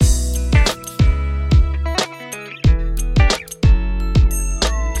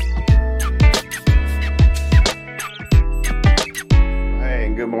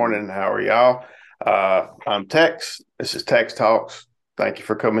How are y'all? I'm Tex. This is Tex Talks. Thank you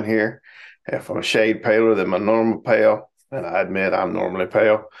for coming here. If I'm a shade paler than my normal pale, and I admit I'm normally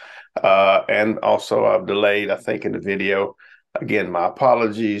pale, and also I've delayed, I think, in the video. Again, my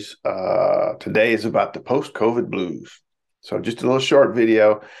apologies. Today is about the post-COVID blues. So just a little short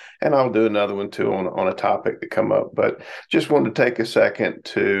video, and I'll do another one too on a topic that come up. But just wanted to take a second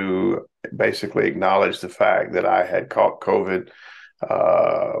to basically acknowledge the fact that I had caught COVID.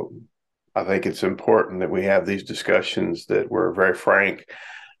 uh, I think it's important that we have these discussions, that we're very frank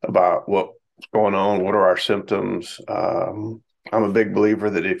about what's going on, what are our symptoms. I'm a big believer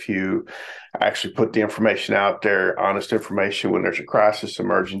that if you actually put the information out there, honest information, when there's a crisis,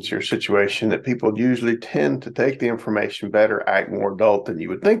 emergency, or situation, that people usually tend to take the information better, act more adult than you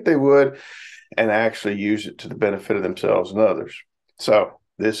would think they would, and actually use it to the benefit of themselves and others. So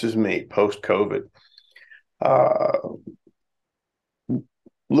this is me post COVID. Uh,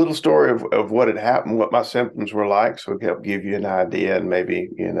 Little story of what had happened, what my symptoms were like, so it help give you an idea, and maybe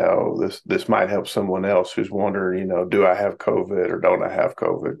this might help someone else who's wondering, do I have COVID or don't I have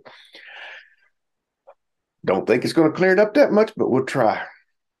COVID? Don't think it's going to clear it up that much, but we'll try.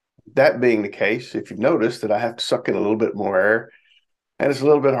 That being the case, if you've noticed that I have to suck in a little bit more air, and it's a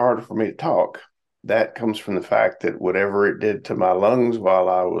little bit harder for me to talk. That comes from the fact that whatever it did to my lungs while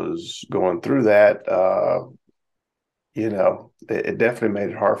I was going through that, it definitely made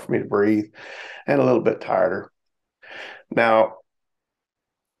it hard for me to breathe and a little bit tighter. Now,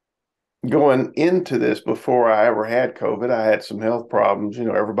 going into this, before I ever had COVID, I had some health problems.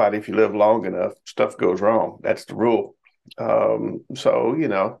 Everybody, if you live long enough, stuff goes wrong. That's the rule. A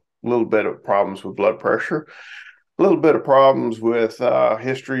little bit of problems with blood pressure, a little bit of problems with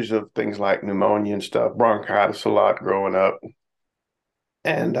histories of things like pneumonia and stuff, bronchitis a lot growing up.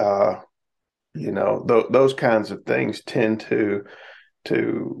 And, those kinds of things tend to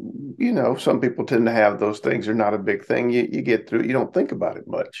some people tend to have those things. They're not a big thing. You get through, you don't think about it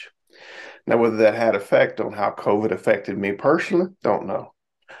much. Now, whether that had effect on how COVID affected me personally, don't know.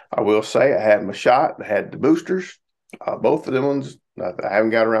 I will say I had my shot. I had the boosters, both of them ones. I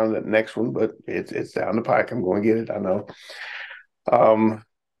haven't got around to the next one, but it's down the pike. I'm going to get it. I know. Um,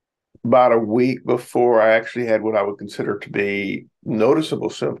 about a week before I actually had what I would consider to be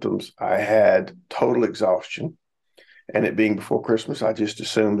noticeable symptoms, I had total exhaustion. And it being before Christmas, I just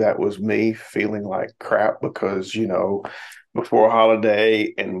assumed that was me feeling like crap because, before a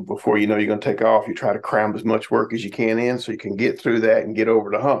holiday and before you're going to take off, you try to cram as much work as you can in so you can get through that and get over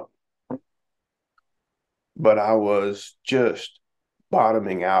the hump. But I was just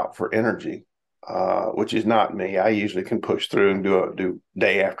bottoming out for energy, which is not me. I usually can push through and do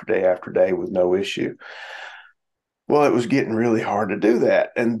day after day after day with no issue. Well, it was getting really hard to do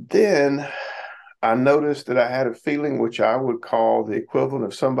that. And then I noticed that I had a feeling which I would call the equivalent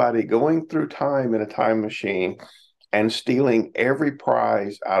of somebody going through time in a time machine and stealing every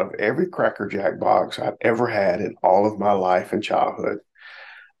prize out of every Cracker Jack box I've ever had in all of my life and childhood.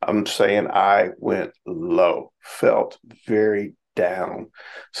 I'm saying I went low, felt very down.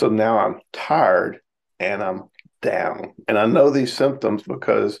 So now I'm tired and I'm down. And I know these symptoms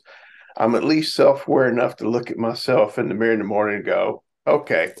because I'm at least self-aware enough to look at myself in the mirror in the morning and go,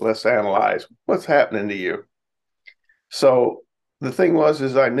 okay, let's analyze what's happening to you. So the thing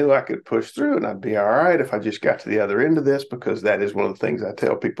is I knew I could push through and I'd be all right if I just got to the other end of this, because that is one of the things I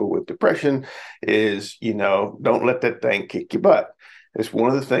tell people with depression is, don't let that thing kick your butt. It's one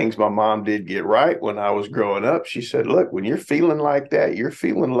of the things my mom did get right when I was growing up. She said, look, when you're feeling like that, you're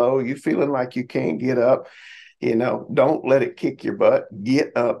feeling low, you're feeling like you can't get up, don't let it kick your butt.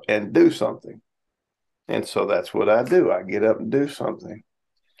 Get up and do something. And so that's what I do. I get up and do something.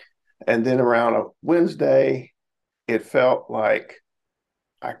 And then around a Wednesday, it felt like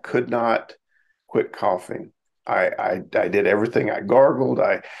I could not quit coughing. I did everything. I gargled.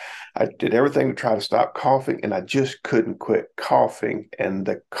 I did everything to try to stop coughing, and I just couldn't quit coughing. And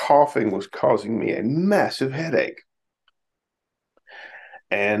the coughing was causing me a massive headache.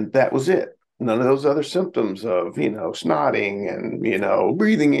 And that was it. None of those other symptoms of, snotting and,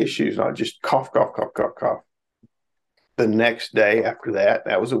 breathing issues. I just cough, cough, cough, cough, cough. The next day after that,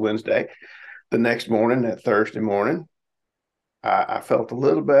 that was a Wednesday. The next morning, that Thursday morning, I felt a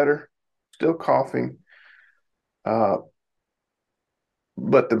little better, still coughing. But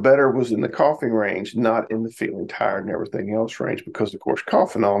the better was in the coughing range, not in the feeling tired and everything else range, because of course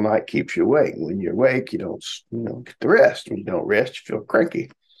coughing all night keeps you awake. When you're awake, you don't get the rest. When you don't rest, you feel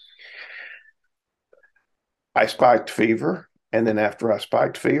cranky. I spiked fever, and then after I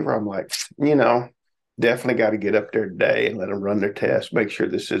spiked fever, I'm like, definitely got to get up there today and let them run their test, make sure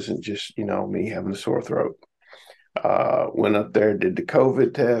this isn't just me having a sore throat. Went up there, did the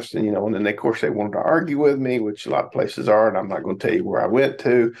COVID test, and and then of course they wanted to argue with me, which a lot of places are, and I'm not going to tell you where I went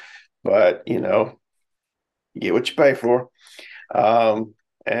to, but you get what you pay for.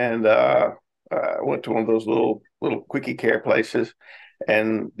 And I went to one of those little quickie care places,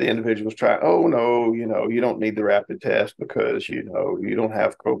 and the individual was trying, oh no, you don't need the rapid test because you don't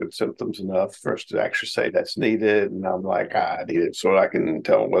have COVID symptoms enough for us to actually say that's needed. And I'm like, I need it so I can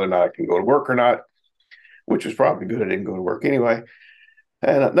tell them whether or not I can go to work or not, which was probably good. I didn't go to work anyway.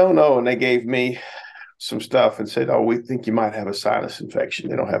 And no, and they gave me some stuff and said, "Oh, we think you might have a sinus infection."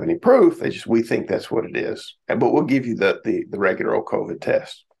 They don't have any proof. We think that's what it is, but we'll give you the regular old COVID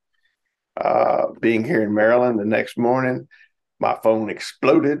test. Being here in Maryland the next morning, my phone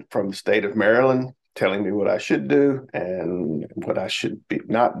exploded from the state of Maryland, telling me what I should do and what I should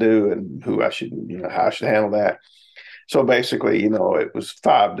not do, and who I should, how I should handle that. So basically, it was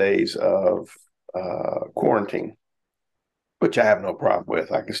 5 days of quarantine, which I have no problem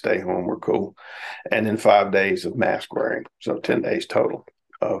with. I can stay home. We're cool. And then 5 days of mask wearing. So 10 days total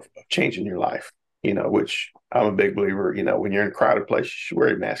of changing your life, which I'm a big believer, when you're in a crowded place, you should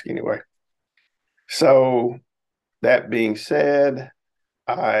wear a mask anyway. So that being said,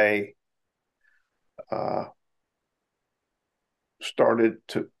 I uh,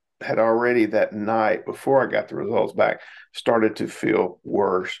 had already that night before I got the results back, started to feel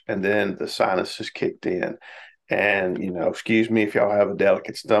worse. And then the sinuses kicked in. And, excuse me if y'all have a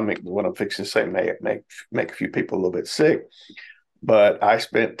delicate stomach, what I'm fixing to say may make a few people a little bit sick. But I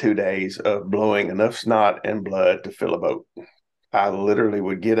spent 2 days of blowing enough snot and blood to fill a boat. I literally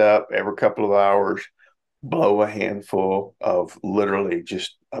would get up every couple of hours, blow a handful of literally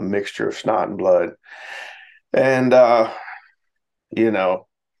just a mixture of snot and blood. And, you know,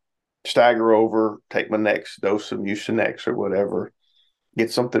 stagger over, take my next dose of Mucinex or whatever,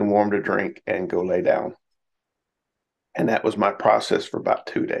 get something warm to drink, and go lay down. And that was my process for about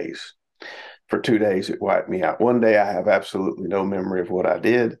 2 days. For 2 days, it wiped me out. One day, I have absolutely no memory of what I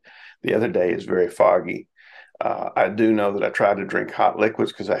did. The other day is very foggy. I do know that I tried to drink hot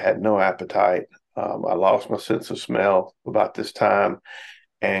liquids because I had no appetite. I lost my sense of smell about this time,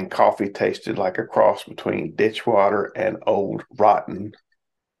 and coffee tasted like a cross between ditch water and old rotten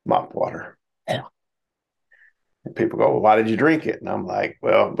mop water. Yeah. And people go, well, why did you drink it? And I'm like,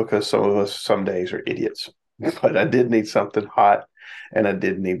 well, because some of us some days are idiots. But I did need something hot, and I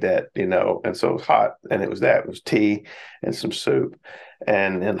did need that, and so it was hot, and it was tea and some soup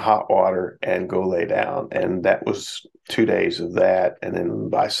and then hot water and go lay down. And that was 2 days of that. And then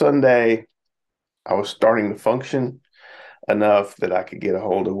by Sunday, I was starting to function enough that I could get a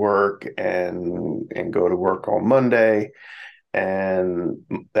hold of work and go to work on Monday. And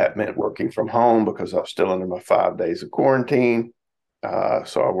that meant working from home because I was still under my 5 days of quarantine.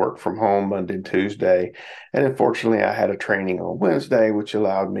 So I worked from home Monday and Tuesday. And unfortunately, I had a training on Wednesday, which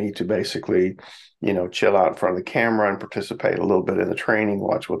allowed me to basically, chill out in front of the camera and participate a little bit in the training,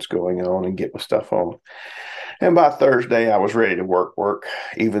 watch what's going on, and get my stuff on. And by Thursday, I was ready to work,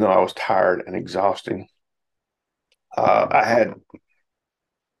 even though I was tired and exhausting. I had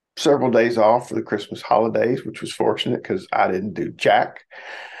several days off for the Christmas holidays, which was fortunate because I didn't do jack.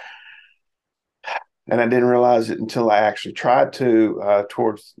 And I didn't realize it until I actually tried to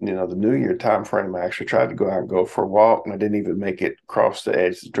towards the New Year time frame. I actually tried to go out and go for a walk, and I didn't even make it across the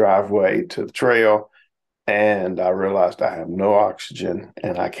edge of the driveway to the trail. And I realized I have no oxygen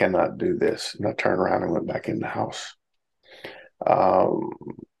and I cannot do this. And I turned around and went back in the house. Um,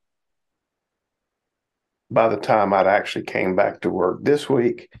 by the time I'd actually came back to work this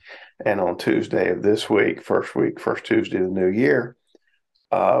week, and on Tuesday of this week, first Tuesday of the new year,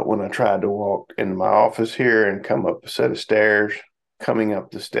 when I tried to walk into my office here and come up a set of stairs, coming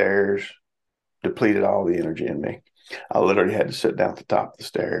up the stairs depleted all the energy in me. I literally had to sit down at the top of the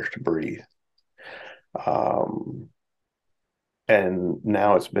stairs to breathe. And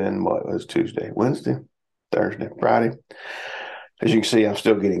now it's been, what was Tuesday, Wednesday, Thursday, Friday. As you can see, I'm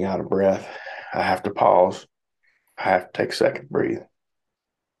still getting out of breath. I have to pause. I have to take a second to breathe.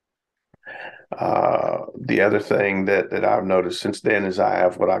 The other thing that I've noticed since then is I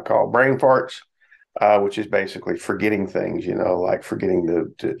have what I call brain farts, which is basically forgetting things, like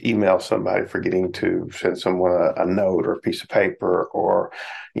forgetting to email somebody, forgetting to send someone a note or a piece of paper, or,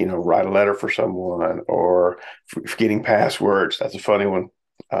 write a letter for someone, or forgetting passwords. That's a funny one.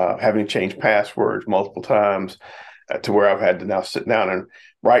 Having to change passwords multiple times to where I've had to now sit down and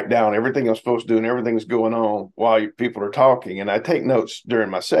write down everything I'm supposed to do and everything that's going on while people are talking. And I take notes during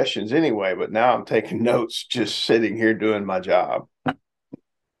my sessions anyway, but now I'm taking notes just sitting here doing my job.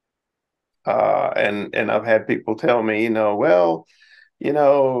 And I've had people tell me, well,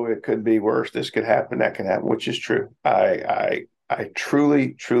 it could be worse. This could happen, that can happen, which is true. I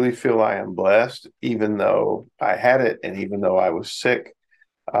truly, truly feel I am blessed, even though I had it, and even though I was sick,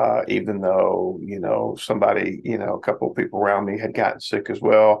 even though, somebody, a couple of people around me had gotten sick as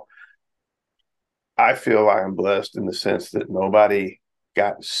well. I feel I am blessed in the sense that nobody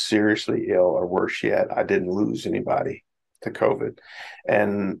got seriously ill, or worse yet, I didn't lose anybody to COVID.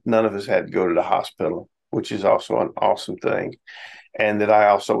 And none of us had to go to the hospital, which is also an awesome thing. And that I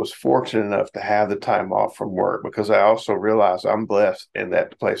also was fortunate enough to have the time off from work, because I also realize I'm blessed in that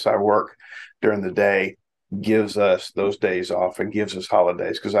the place I work during the day gives us those days off and gives us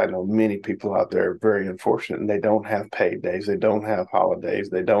holidays, because I know many people out there are very unfortunate and they don't have paid days, they don't have holidays,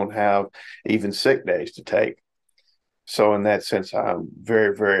 they don't have even sick days to take. So in that sense, I'm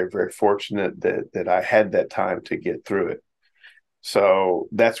very, very, very fortunate that I had that time to get through it. So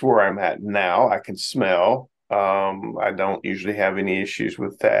that's where I'm at now. I can smell. I don't usually have any issues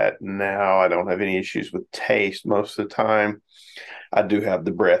with that now. I don't have any issues with taste most of the time. I do have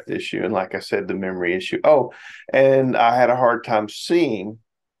the breath issue, and like I said, the memory issue. Oh, and I had a hard time seeing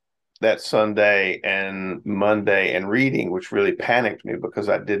that Sunday and Monday and reading, which really panicked me because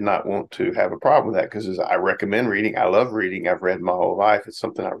I did not want to have a problem with that, because I recommend reading. I love reading. I've read my whole life. It's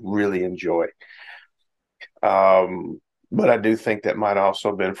something I really enjoy. Um, but I do think that might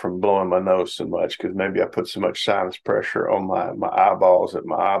also have been from blowing my nose so much, because maybe I put so much sinus pressure on my eyeballs that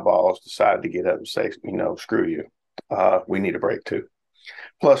my eyeballs decided to get up and say, screw you. We need a break too.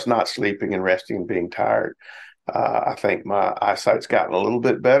 Plus, not sleeping and resting and being tired. I think my eyesight's gotten a little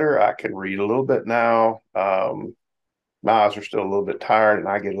bit better. I can read a little bit now. My eyes are still a little bit tired, and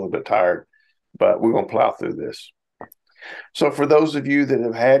I get a little bit tired, but we're going to plow through this. So, for those of you that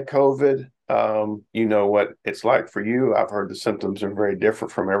have had COVID, you know what it's like for you. I've heard the symptoms are very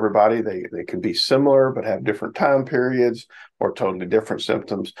different from everybody. They can be similar, but have different time periods, or totally different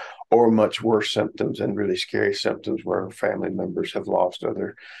symptoms, or much worse symptoms and really scary symptoms where family members have lost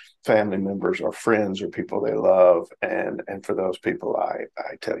other family members or friends or people they love. And for those people,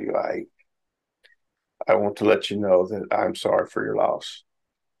 I tell you, I want to let you know that I'm sorry for your loss.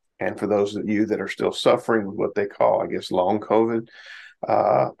 And for those of you that are still suffering with what they call, I guess, long COVID,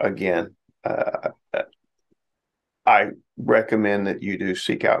 again, uh, I recommend that you do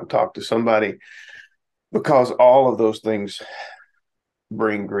seek out and talk to somebody, because all of those things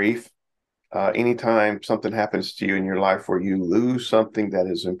bring grief. Anytime something happens to you in your life where you lose something that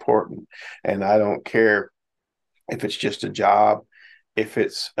is important, and I don't care if it's just a job, if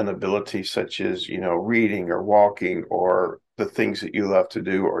it's an ability such as, reading or walking, or the things that you love to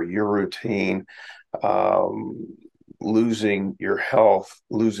do, or your routine, um, losing your health,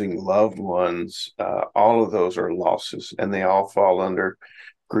 losing loved ones, all of those are losses, and they all fall under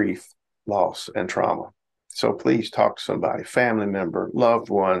grief, loss, and trauma. So please talk to somebody, family member, loved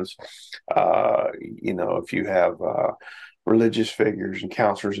ones. If you have religious figures and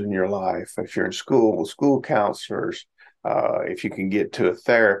counselors in your life, if you're in school, school counselors, if you can get to a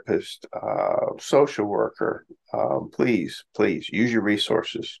therapist, social worker, please use your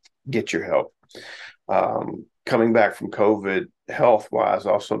resources, get your help. Coming back from COVID health wise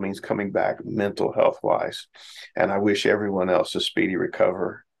also means coming back mental health wise. And I wish everyone else a speedy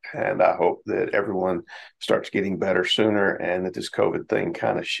recovery. And I hope that everyone starts getting better sooner, and that this COVID thing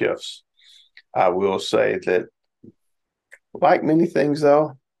kind of shifts. I will say that, like many things,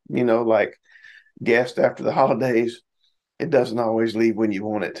 though, like guests after the holidays, it doesn't always leave when you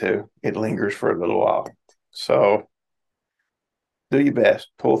want it to. It lingers for a little while. So do your best,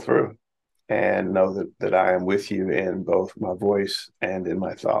 pull through, and know that I am with you in both my voice and in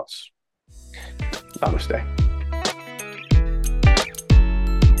my thoughts. Namaste.